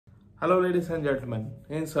Hello ladies and gentlemen,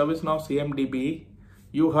 in ServiceNow CMDB,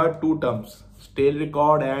 you heard two terms, stale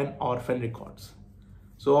record and orphan records.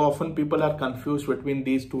 So often people are confused between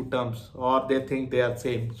these two terms or they think they are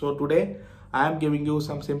same. So today I am giving you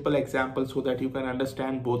some simple examples so that you can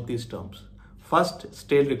understand both these terms. First,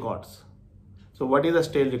 stale records. So what is a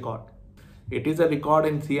stale record? It is a record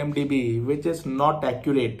in CMDB which is not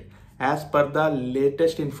accurate as per the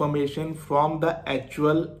latest information from the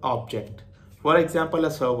actual object. For example, a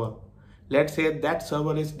server. Let's say that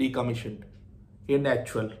server is decommissioned in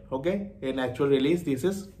actual, okay? In actual release, this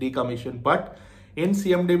is decommissioned, but in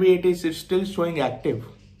CMDB, it is still showing active.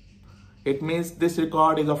 It means this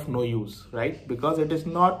record is of no use, right? Because it is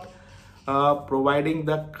not providing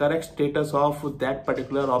the correct status of that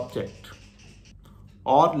particular object.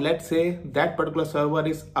 Or let's say that particular server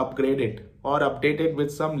is upgraded or updated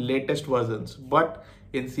with some latest versions, but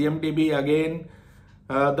in CMDB again,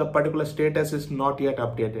 the particular status is not yet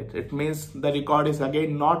updated. It means the record is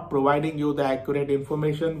again not providing you the accurate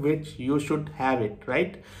information which you should have it,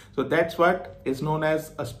 right? So that's what is known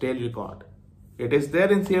as a stale record. It is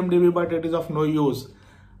there in CMDB, but it is of no use.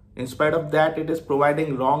 In spite of that, it is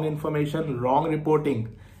providing wrong information, wrong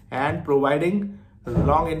reporting, and providing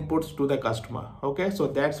wrong inputs to the customer. Okay, so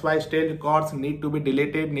that's why stale records need to be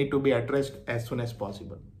deleted, need to be addressed as soon as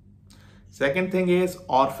possible. Second thing is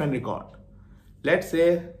orphan record. Let's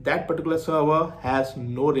say that particular server has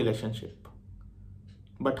no relationship.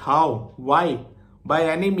 But how? Why? By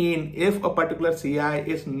any mean, if a particular CI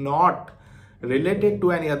is not related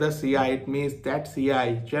to any other CI, it means that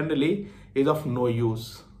CI generally is of no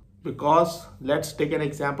use. Because let's take an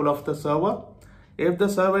example of the server. If the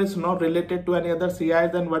server is not related to any other CI,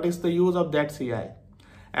 then what is the use of that CI?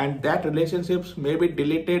 And that relationships may be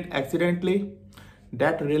deleted accidentally.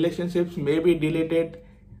 That relationships may be deleted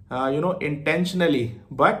intentionally,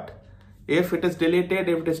 but if it is deleted,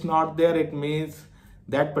 if it is not there, it means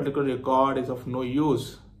that particular record is of no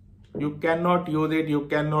use. You cannot use it, you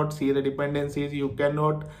cannot see the dependencies, you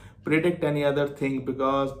cannot predict any other thing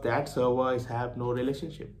because that server is have no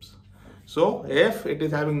relationships. So if it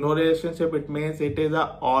is having no relationship, it means it is an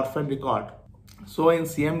orphan record. So in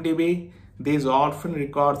CMDB, these orphan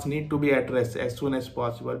records need to be addressed as soon as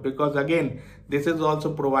possible, because again, this is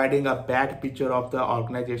also providing a bad picture of the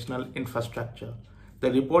organizational infrastructure.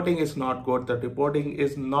 The reporting is not good, the reporting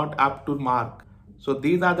is not up to mark. So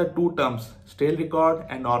these are the two terms, stale record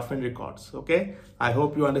and orphan records. Okay, I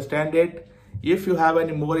hope you understand it. If you have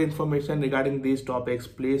any more information regarding these topics,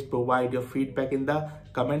 please provide your feedback in the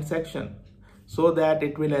comment section so that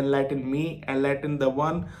it will enlighten me, enlighten the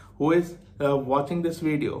one who is watching this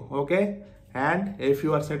video. Okay, and if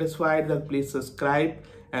you are satisfied, then please subscribe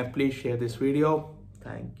and please share this video.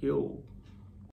 Thank you.